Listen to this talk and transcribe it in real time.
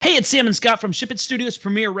it's Sam and Scott from Ship It Studios'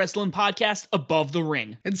 premier wrestling podcast, Above the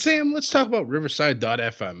Ring. And Sam, let's talk about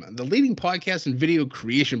Riverside.fm, the leading podcast and video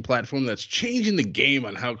creation platform that's changing the game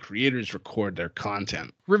on how creators record their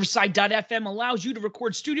content. Riverside.fm allows you to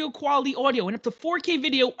record studio quality audio and up to 4K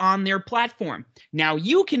video on their platform. Now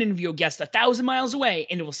you can interview a guest 1,000 miles away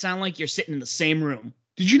and it will sound like you're sitting in the same room.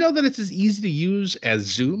 Did you know that it's as easy to use as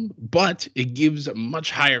Zoom, but it gives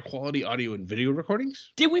much higher quality audio and video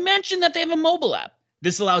recordings? Did we mention that they have a mobile app?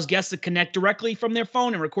 This allows guests to connect directly from their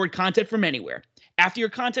phone and record content from anywhere. After your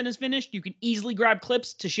content is finished, you can easily grab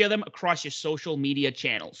clips to share them across your social media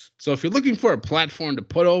channels. So if you're looking for a platform to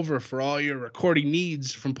put over for all your recording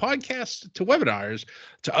needs, from podcasts to webinars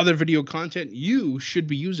to other video content, you should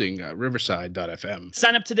be using Riverside.fm.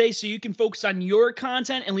 Sign up today so you can focus on your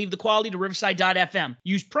content and leave the quality to Riverside.fm.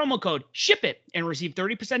 Use promo code SHIPIT and receive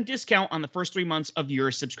 30% discount on the first 3 months of your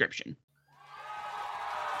subscription.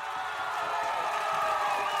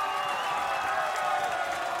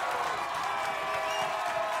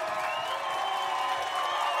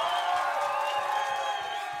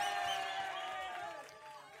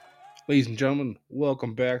 Ladies and gentlemen,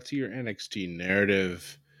 welcome back to your NXT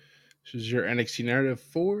Narrative. This is your NXT Narrative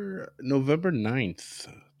for November 9th,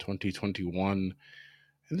 2021.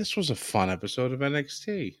 And this was a fun episode of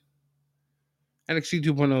NXT. NXT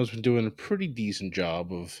 2.0 has been doing a pretty decent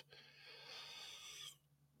job of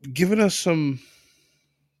giving us some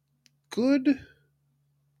good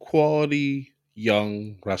quality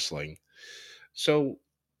young wrestling. So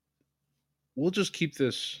we'll just keep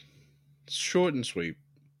this short and sweet.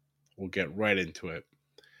 We'll get right into it.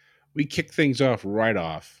 We kick things off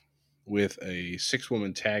with a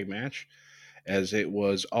 6-woman tag match, as it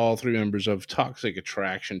was all 3 members of Toxic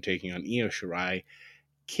Attraction taking on Io Shirai,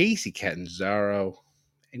 Kacy Catanzaro,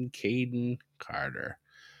 and Kayden Carter.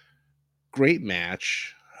 Great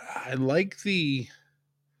match. I like the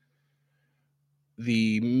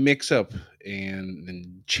mix-up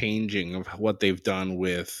and changing of what they've done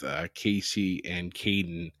with Kacy and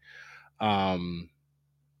Kayden.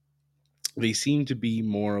 They seem to be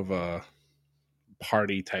more of a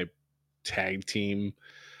party type tag team.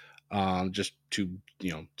 Just two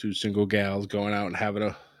single gals going out and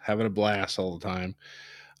having a blast all the time.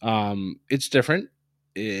 It's different.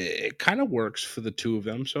 It kind of works for the two of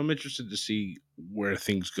them, so I'm interested to see where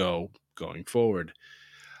things go going forward.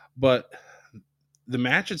 But the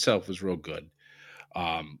match itself was real good.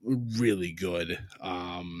 Really good.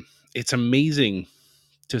 It's amazing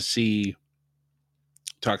to see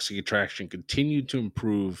Toxic Attraction continue to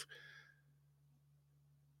improve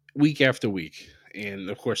week after week.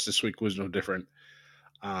 And of course, this week was no different.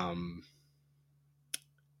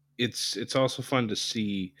 It's also fun to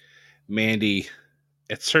see Mandy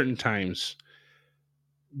at certain times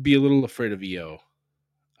be a little afraid of Io.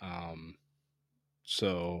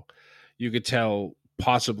 So you could tell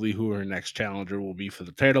possibly who her next challenger will be for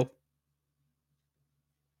the title.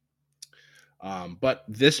 But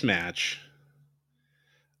this match,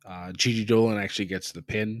 Gigi Dolan actually gets the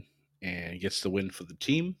pin and gets the win for the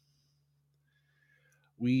team.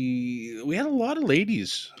 We had a lot of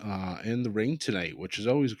ladies in the ring tonight, which is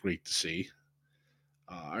always great to see.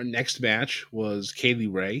 Our next match was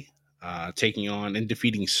Kaylee Ray taking on and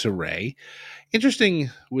defeating Saray. Interesting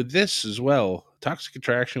with this as well, Toxic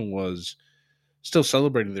Attraction was still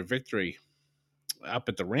celebrating their victory up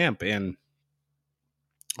at the ramp, and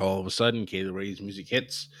all of a sudden Kaylee Ray's music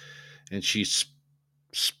hits and she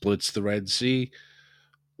splits the Red Sea,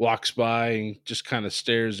 walks by and just kind of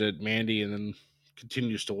stares at Mandy and then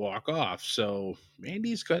continues to walk off. So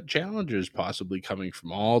Mandy's got challengers possibly coming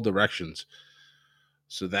from all directions.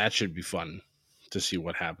 So that should be fun to see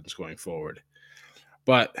what happens going forward.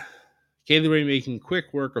 But Kaylee Ray making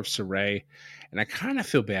quick work of Saray, and I kind of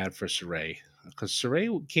feel bad for Saray because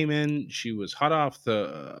Saray came in, she was hot off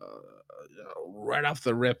the right off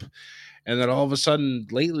the rip, and then all of a sudden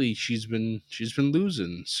lately she's been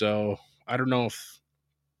losing. So I don't know if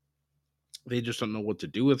they just don't know what to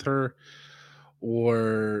do with her,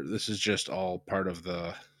 or this is just all part of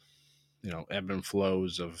the ebb and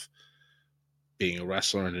flows of being a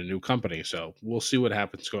wrestler in a new company. So we'll see what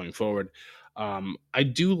happens going forward. I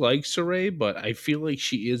do like Saray, but I feel like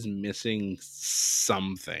she is missing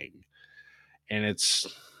something. And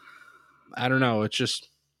I don't know, it's just,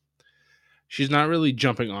 she's not really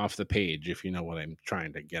jumping off the page, if you know what I'm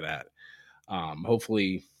trying to get at.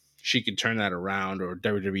 Hopefully she can turn that around, or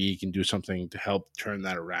WWE can do something to help turn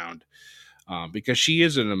that around. Because she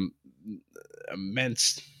is an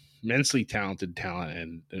immensely talented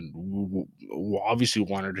talent, and we obviously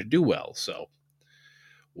want her to do well. So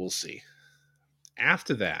we'll see.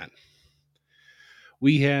 After that,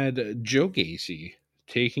 we had Joe Gacy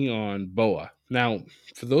taking on Boa. Now,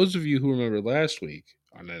 for those of you who remember last week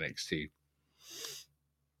on NXT,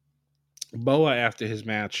 Boa, after his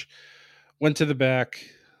match, went to the back,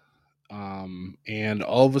 and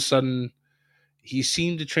all of a sudden, he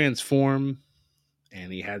seemed to transform,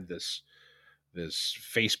 and he had this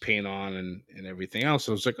face paint on and everything else.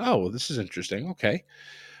 So I was like, oh, well, this is interesting. Okay.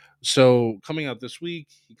 So coming out this week,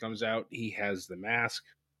 he comes out, he has the mask.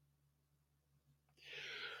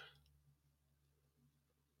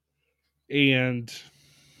 And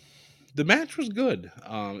the match was good.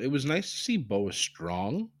 It was nice to see Boa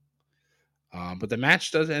strong. But the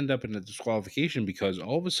match does end up in a disqualification because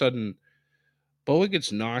all of a sudden Boa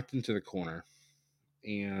gets knocked into the corner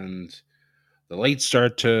and the lights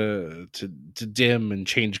start to dim and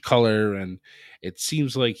change color, and it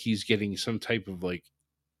seems like he's getting some type of like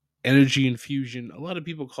energy infusion. A lot of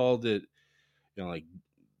people called it, like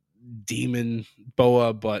demon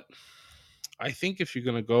Boa, but I think if you're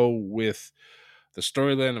gonna go with the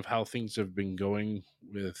storyline of how things have been going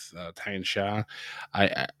with Tyne Shah,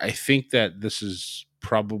 I think that this is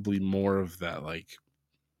probably more of that like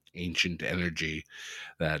ancient energy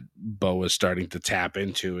that Bo is starting to tap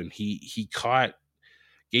into, and he caught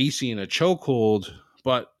Gacy in a chokehold,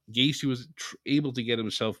 but Gacy was able to get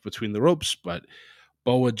himself between the ropes, but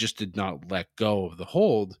Boa just did not let go of the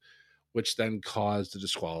hold, which then caused the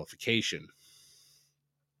disqualification.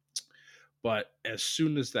 But as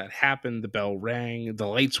soon as that happened, the bell rang, the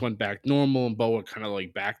lights went back normal, and Boa kind of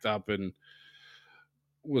like backed up and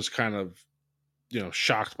was kind of,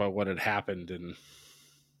 shocked by what had happened. And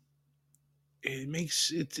it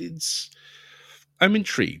makes it's I'm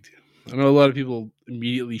intrigued. I know a lot of people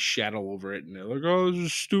immediately shadow over it and they're like, oh, this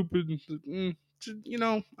is stupid.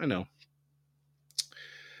 I know.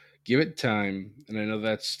 Give it time. And I know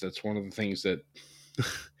that's one of the things that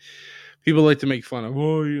people like to make fun of.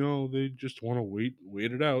 Oh, they just want to wait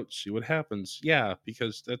it out, see what happens. Yeah,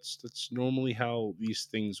 because that's normally how these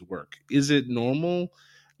things work. Is it normal?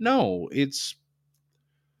 No, it's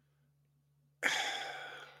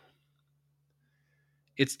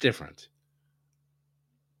different.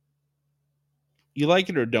 You like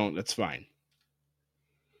it or don't, that's fine.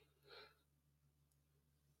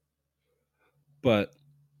 But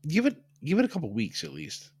give it a couple weeks at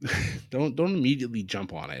least. Don't immediately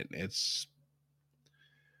jump on it. It's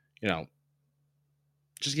you know,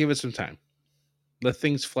 just give it some time. Let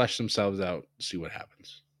things flesh themselves out, see what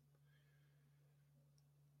happens.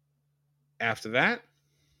 After that,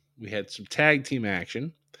 we had some tag team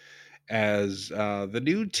action as the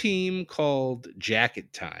new team called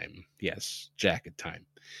Jacket Time. Yes, Jacket Time.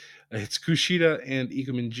 It's Kushida and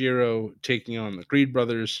Ikumanjiro taking on the Creed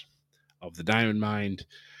brothers of the Diamond Mine,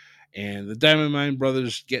 and the Diamond Mine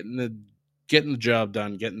brothers getting the job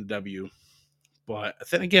done, getting the W. But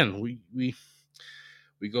then again, we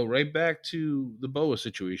go right back to the Boa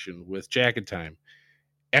situation with Jacket Time.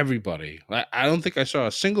 Everybody, I don't think I saw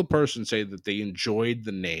a single person say that they enjoyed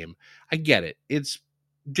the name. I get it. It's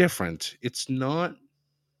different. It's not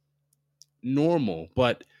normal,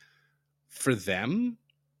 but for them,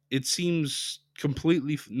 it seems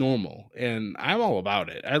completely normal, and I'm all about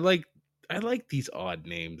it. I like these odd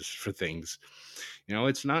names for things.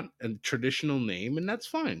 It's not a traditional name, and that's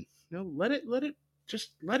fine. Let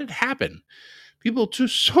it happen. People are too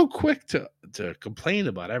so quick to complain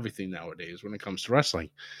about everything nowadays when it comes to wrestling.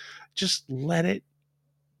 Just let it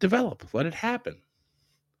develop. Let it happen.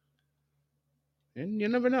 And you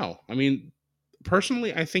never know. I mean,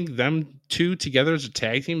 personally, I think them two together as a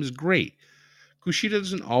tag team is great. Kushida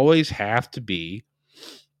doesn't always have to be,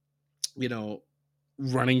 you know,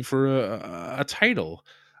 running for a title.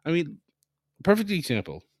 I mean, perfect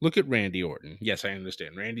example. Look at Randy Orton. Yes, I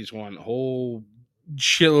understand. Randy's won a whole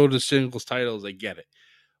shitload of singles titles. I get it.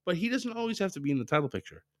 But he doesn't always have to be in the title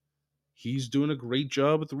picture. He's doing a great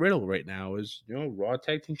job with the Riddle right now as, Raw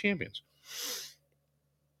Tag Team Champions.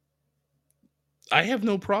 I have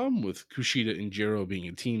no problem with Kushida and Jiro being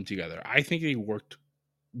a team together. I think they worked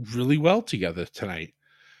really well together tonight.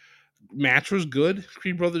 Match was good.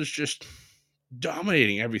 Creed Brothers just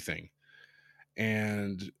dominating everything.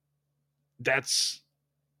 And that's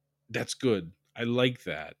good. I like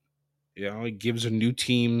that. It gives a new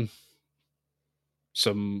team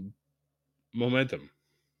some momentum.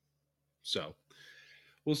 So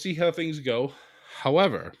we'll see how things go.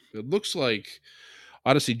 However, it looks like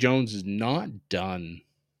Odyssey Jones is not done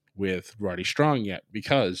with Roddy Strong yet,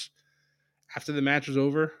 because after the match was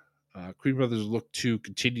over, Creed Brothers looked to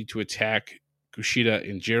continue to attack Kushida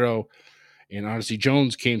and Jiro, and Odyssey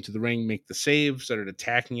Jones came to the ring, make the save, started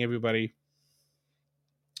attacking everybody.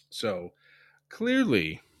 So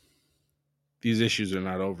clearly, these issues are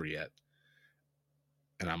not over yet.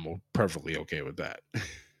 and I'm perfectly okay with that.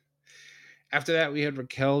 After that, we had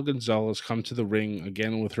Raquel Gonzalez come to the ring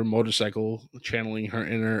again with her motorcycle, channeling her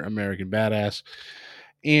inner American badass,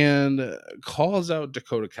 and calls out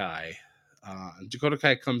Dakota Kai. Dakota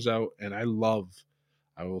Kai comes out, and I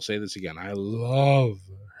will say this again, I love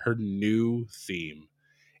her new theme.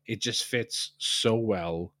 It just fits so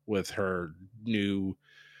well with her new,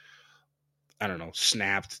 I don't know,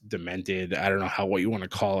 snapped, demented, I don't know how what you want to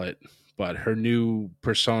call it, but her new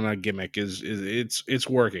persona gimmick is it's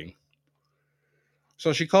working.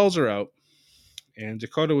 So she calls her out, and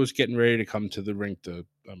Dakota was getting ready to come to the ring to,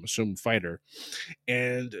 I'm assuming, fight her,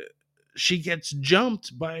 and she gets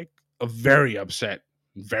jumped by a very upset,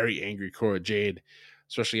 very angry Cora Jade,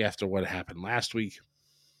 especially after what happened last week.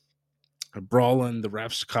 Brawling, the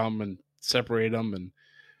refs come and separate them, and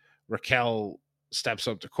Raquel steps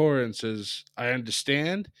up to Cora and says, "I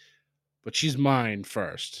understand, but she's mine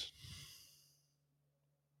first."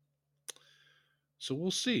 So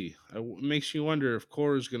we'll see. It makes you wonder if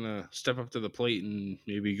Cora's gonna step up to the plate and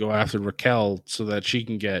maybe go after Raquel so that she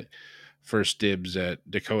can get first dibs at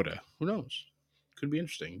Dakota. Who knows? Could be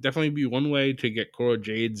interesting. Definitely be one way to get Cora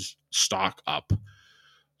Jade's stock up.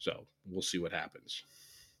 So we'll see what happens.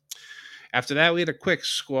 After that, we had a quick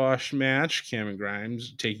squash match. Cameron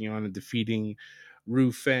Grimes taking on and defeating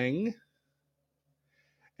Ru Feng.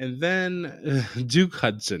 And then Duke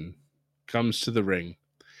Hudson comes to the ring.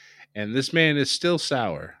 And this man is still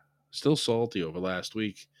sour, still salty over last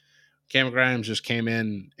week. Cameron Grimes just came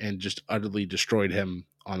in and just utterly destroyed him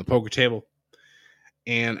on the poker table.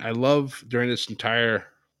 And I love during this entire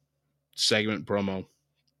segment promo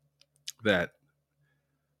that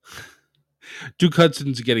Duke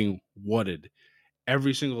Hudson's getting whatted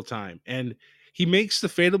every single time. And he makes the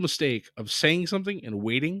fatal mistake of saying something and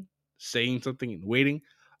waiting, saying something and waiting.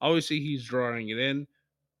 Obviously, he's drawing it in.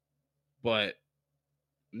 But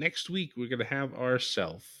next week, we're going to have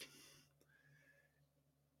ourselves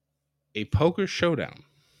a poker showdown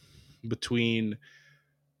between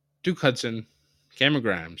Duke Hudson, Cameron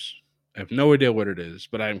Grimes. I have no idea what it is,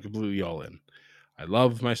 but I am completely all in. I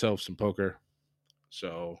love myself some poker.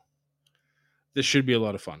 So this should be a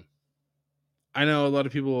lot of fun. I know a lot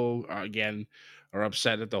of people, again, are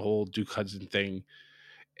upset at the whole Duke Hudson thing.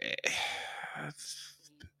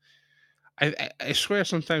 I swear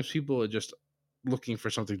sometimes people are just looking for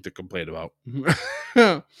something to complain about.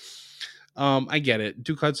 I get it.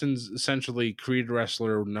 Duke Hudson's essentially Creed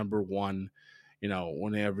wrestler number one. You know,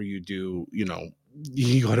 whenever you do,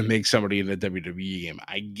 you got to make somebody in the WWE game.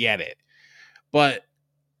 I get it. But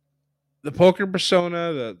the poker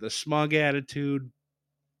persona, the smug attitude,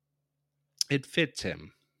 it fits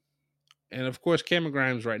him. And of course, Cameron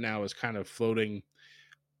Grimes right now is kind of floating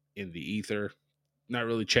in the ether, not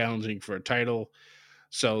really challenging for a title.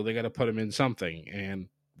 So they got to put him in something. And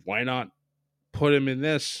why not put him in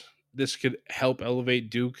this? This could help elevate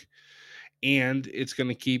Duke, and it's going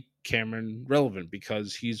to keep Cameron relevant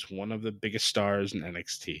because he's one of the biggest stars in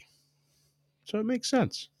NXT. So it makes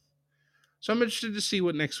sense. So I'm interested to see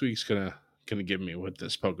what next week's gonna give me with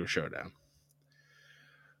this poker showdown.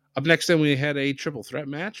 Up next, then we had a triple threat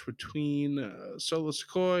match between Solo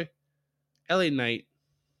Sikoa, LA Knight,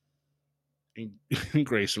 and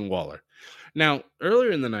Grayson Waller. Now,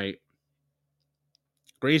 earlier in the night,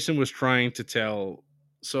 Grayson was trying to tell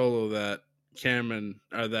Solo that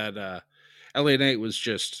LA Knight was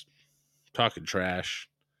just talking trash.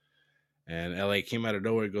 And LA came out of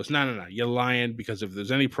nowhere and goes, no, you're lying, because if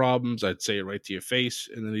there's any problems, I'd say it right to your face.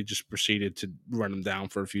 And then he just proceeded to run him down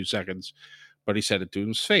for a few seconds. But he said it to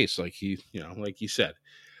his face, like he said.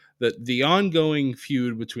 The ongoing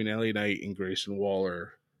feud between LA Knight and Grayson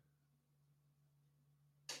Waller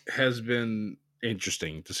has been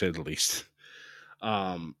interesting, to say the least.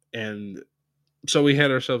 And so we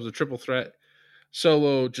had ourselves a triple threat.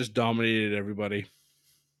 Solo just dominated everybody,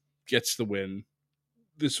 gets the win.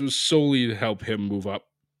 This was solely to help him move up,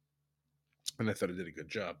 and I thought he did a good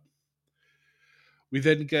job. We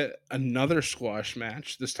then get another squash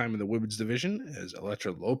match, this time in the women's division, as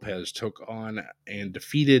Elektra Lopez took on and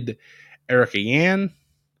defeated Erica Yan.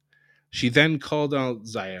 She then called out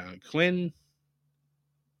Zion Quinn,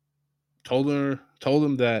 told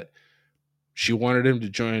him that she wanted him to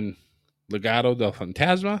join Legado del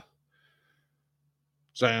Fantasma.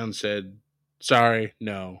 Zion said, sorry,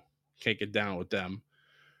 no, can't get down with them.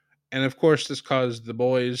 And of course, this caused the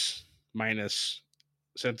boys, minus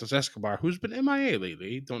Santos Escobar, who's been MIA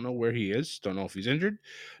lately. Don't know where he is. Don't know if he's injured.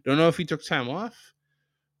 Don't know if he took time off.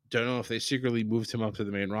 Don't know if they secretly moved him up to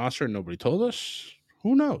the main roster and nobody told us.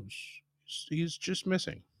 Who knows? He's just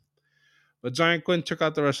missing. But Zion Quinn took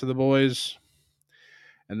out the rest of the boys.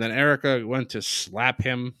 And then Erica went to slap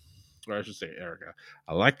him, or I should say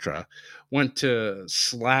Electra went to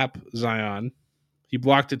slap Zion. He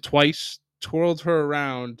blocked it twice, twirled her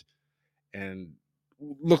around, and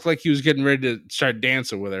looked like he was getting ready to start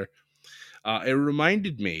dancing with her. It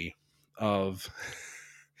reminded me of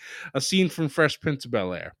a scene from Fresh Prince of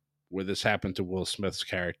Bel-Air where this happened to Will Smith's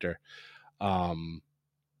character. And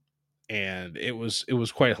it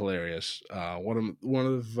was quite hilarious. One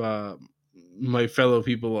of my fellow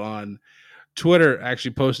people on Twitter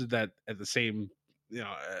actually posted that at the same,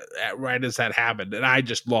 right as that happened, and I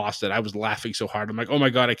just lost it. I was laughing so hard. I'm like, oh my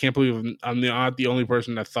god, I can't believe I'm not the only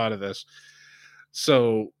person that thought of this.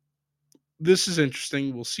 So this is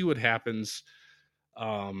interesting. We'll see what happens.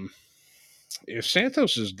 If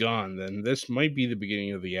Santos is gone, then this might be the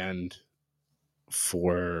beginning of the end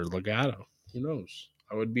for Legado. Who knows?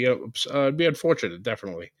 I'd be unfortunate,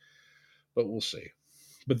 definitely, but we'll see.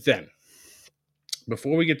 But then,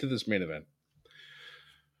 before we get to this main event,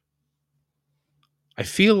 I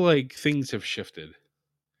feel like things have shifted,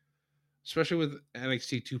 especially with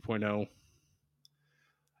NXT 2.0.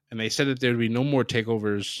 And they said that there'd be no more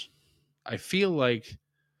takeovers. I feel like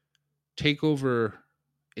takeover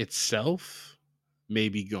itself may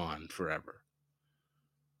be gone forever.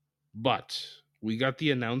 But we got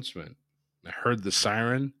the announcement. I heard the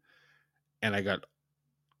siren, and I got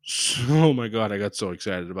oh my god, I got so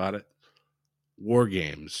excited about it. War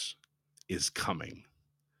Games is coming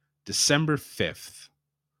December 5th.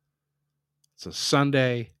 It's a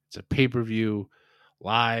Sunday. It's a pay-per-view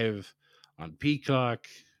live on Peacock,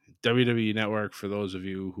 WWE Network, for those of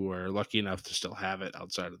you who are lucky enough to still have it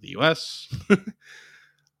outside of the US.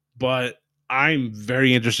 But I'm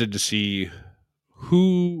very interested to see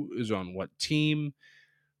who is on what team.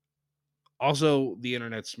 Also, the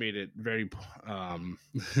internet's made it very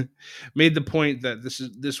made the point that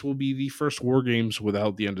this will be the first War Games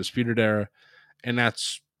without the Undisputed Era, and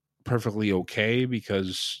that's perfectly okay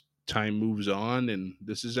because time moves on, and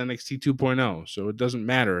this is NXT 2.0, so it doesn't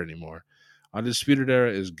matter anymore. Undisputed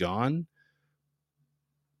Era is gone.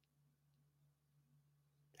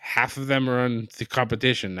 Half of them are on the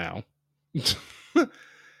competition now.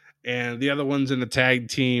 And the other one's in a tag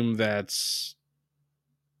team that's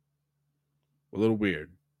a little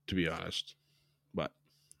weird, to be honest. But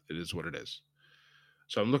it is what it is.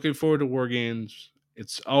 So I'm looking forward to War Games.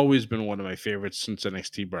 It's always been one of my favorites since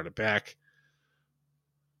NXT brought it back.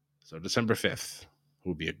 So December 5th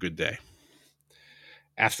will be a good day.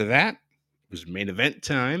 After that, it was main event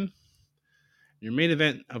time. Your main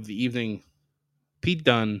event of the evening, Pete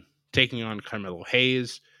Dunne taking on Carmelo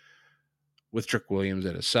Hayes with Trick Williams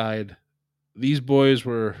at his side. These boys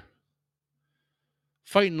were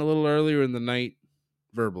fighting a little earlier in the night,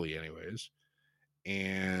 verbally anyways.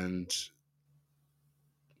 And,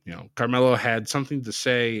 Carmelo had something to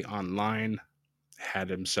say online, had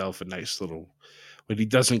himself a nice little, what he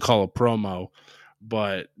doesn't call a promo,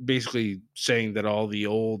 but basically saying that all the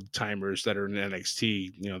old timers that are in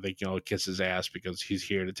NXT, they can all kiss his ass because he's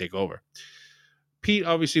here to take over. Pete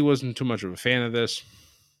obviously wasn't too much of a fan of this.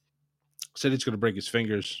 Said he's going to break his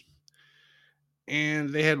fingers. And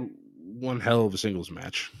they had one hell of a singles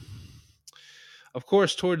match. Of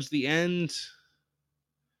course, towards the end,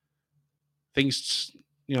 things,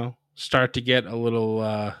 start to get a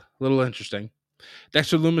little interesting.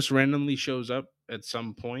 Dexter Lumis randomly shows up at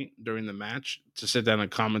some point during the match to sit down and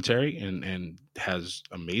commentary and has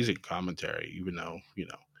amazing commentary, even though, he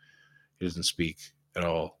doesn't speak at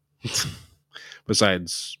all.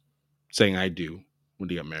 Besides saying I do when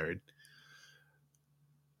he got married.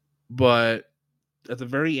 But at the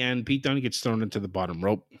very end, Pete Dunne gets thrown into the bottom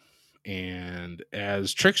rope. And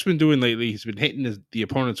as Trick's been doing lately, he's been hitting the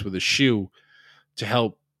opponents with a shoe to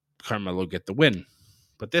help Carmelo get the win.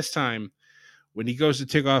 But this time, when he goes to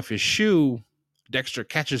take off his shoe, Dexter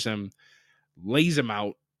catches him, lays him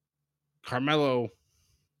out. Carmelo,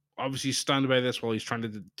 obviously stunned by this while he's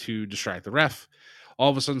trying to distract the ref. All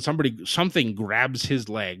of a sudden, something grabs his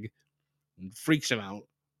leg and freaks him out.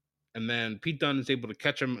 And then Pete Dunne is able to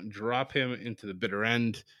catch him, drop him into the bitter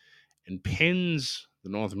end, and pins the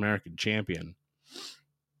North American champion.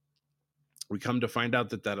 We come to find out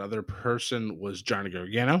that other person was Johnny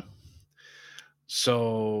Gargano.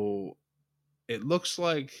 So it looks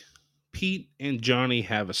like Pete and Johnny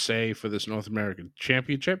have a say for this North American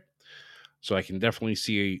Championship. So I can definitely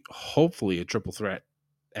see, hopefully, a triple threat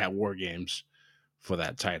at War Games for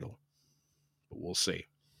that title. But we'll see.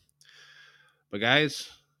 But guys,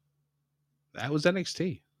 that was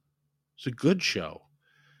NXT. It's a good show.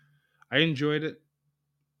 I enjoyed it.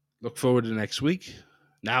 Look forward to next week.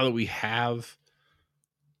 Now that we have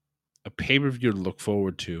a pay-per-view to look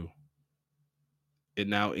forward to, it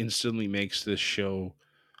now instantly makes this show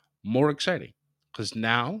more exciting because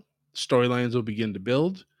now storylines will begin to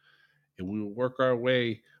build and we will work our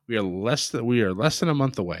way. We are less than a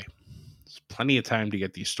month away. There's plenty of time to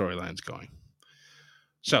get these storylines going.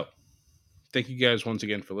 So, thank you guys once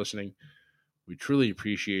again for listening. We truly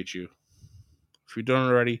appreciate you. If you don't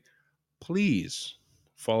already, please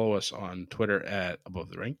follow us on Twitter at Above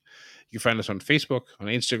the Ring. You can find us on Facebook, on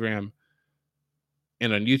Instagram,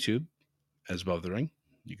 and on YouTube as Above the Ring.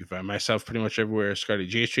 You can find myself pretty much everywhere, Scotty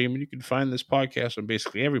J Stream, and you can find this podcast on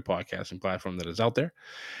basically every podcasting platform that is out there.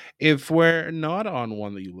 If we're not on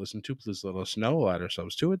one that you listen to, please let us know. We'll add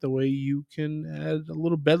ourselves to it. The way you can add a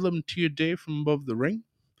little bedlam to your day from Above the Ring.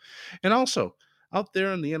 And also, out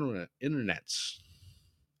there on the internets,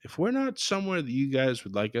 if we're not somewhere that you guys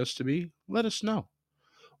would like us to be, let us know.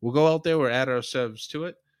 We'll go out there, we'll add ourselves to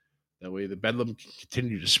it. That way the bedlam can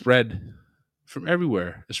continue to spread from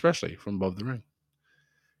everywhere, especially from Above the Ring.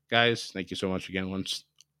 Guys, thank you so much again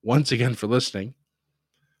once again for listening.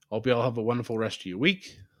 Hope you all have a wonderful rest of your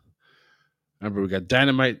week. Remember, we got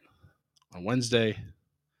Dynamite on Wednesday.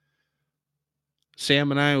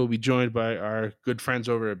 Sam and I will be joined by our good friends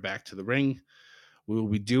over at Back to the Ring. We will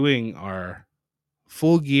be doing our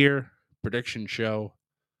Full Gear prediction show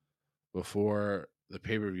before the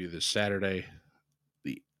pay-per-view this Saturday.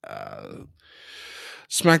 The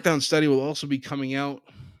SmackDown study will also be coming out.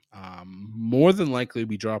 More than likely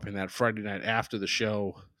be dropping that Friday night after the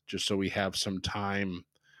show, just so we have some time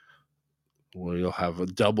where you'll have a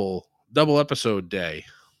double episode day.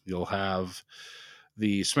 You'll have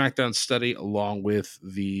the SmackDown study along with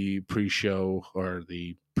the pre-show or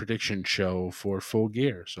the prediction show for Full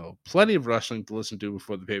Gear. So plenty of wrestling to listen to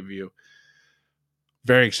before the pay-per-view.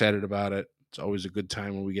 Very excited about it. It's always a good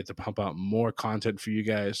time when we get to pump out more content for you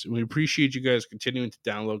guys. We appreciate you guys continuing to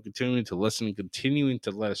download, continuing to listen, continuing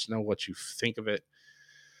to let us know what you think of it.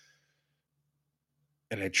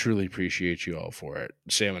 And I truly appreciate you all for it.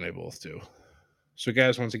 Sam and I both do. So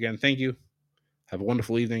guys, once again, thank you. Have a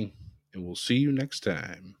wonderful evening, and we'll see you next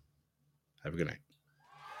time. Have a good night.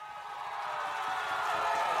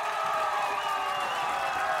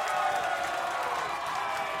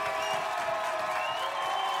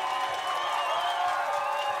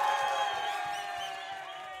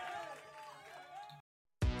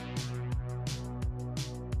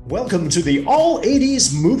 Welcome to the All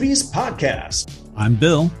 80s Movies Podcast. I'm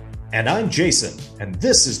Bill. And I'm Jason. And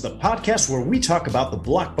this is the podcast where we talk about the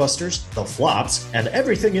blockbusters, the flops, and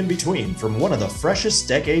everything in between from one of the freshest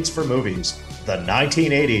decades for movies, the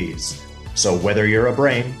 1980s. So whether you're a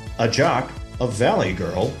brain, a jock, a valley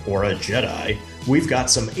girl, or a Jedi, we've got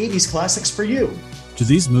some 80s classics for you. Do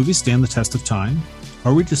these movies stand the test of time?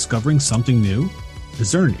 Are we discovering something new?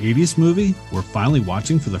 Is there an 80s movie we're finally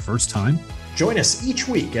watching for the first time? Join us each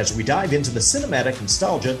week as we dive into the cinematic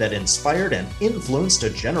nostalgia that inspired and influenced a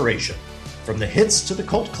generation. From the hits to the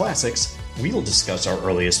cult classics, we'll discuss our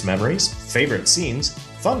earliest memories, favorite scenes,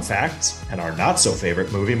 fun facts, and our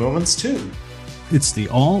not-so-favorite movie moments, too. It's the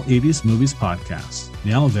All 80s Movies Podcast,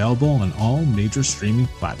 now available on all major streaming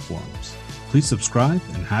platforms. Please subscribe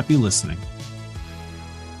and happy listening.